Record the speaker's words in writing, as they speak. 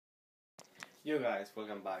Yo guys,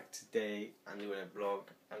 welcome back. Today I'm doing a vlog.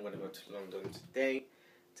 I'm gonna go to London today.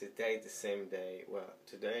 Today the same day. Well,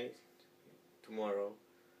 tomorrow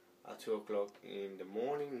at 2 o'clock in the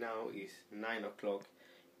morning. Now is 9 o'clock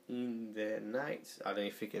in the night. I don't know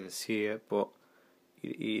if you can see it, but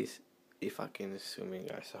it is. If I can zoom in,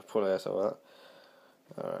 guys, I apologize about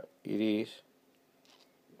that. Alright, it is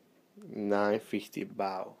 9:50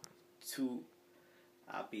 about 2.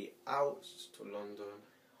 I'll be out to London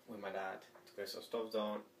with my dad to get some stuff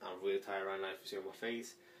done. I'm really tired right now, if you see on my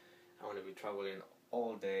face. I want to be traveling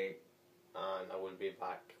all day, and I will be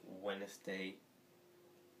back Wednesday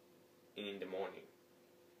in the morning.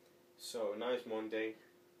 So now it's Monday.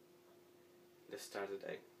 Let's start the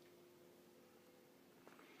day.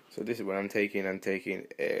 So this is what I'm taking. I'm taking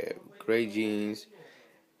grey jeans,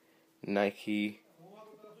 Nike,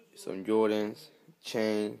 some Jordans,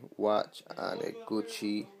 chain, watch, and a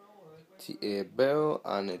Gucci belt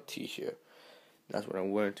and a t-shirt. That's what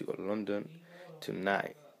I'm wearing to go to London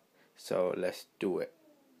tonight. So let's do it.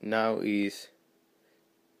 Now is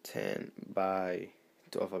 10 by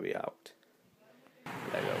 12. I'll be out.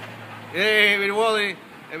 Let's go. Hey everybody,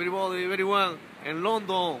 everyone in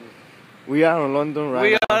London. We are in London right now.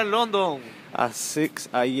 We are in London At 6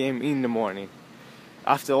 a.m. in the morning.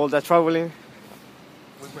 After all that traveling,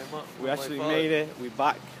 we actually made it. We're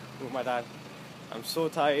back with my dad. I'm so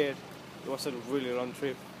tired. It was a really long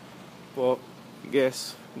trip, but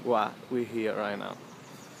guess what? We're here right now.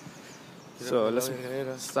 So let's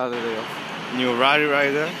start the day off. New Ferrari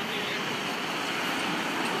right there.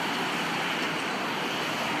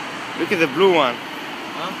 Look at the blue one.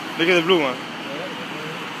 Huh? Look at the blue one.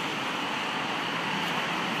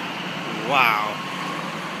 Wow.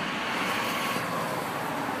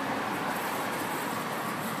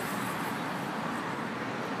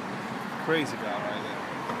 Crazy guy right there.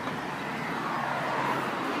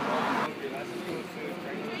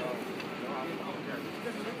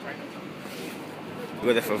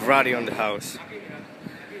 With a Ferrari on the house.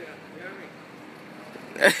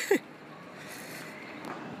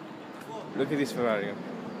 Look at this Ferrari.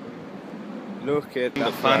 Look at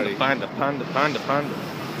that Ferrari. Panda.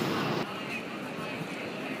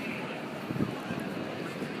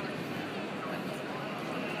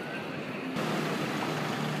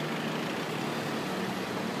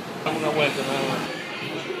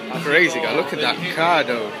 Crazy guy, look at that car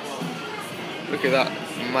though. Look at that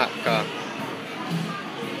mad car.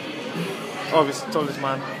 Obviously, tallest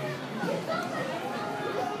man.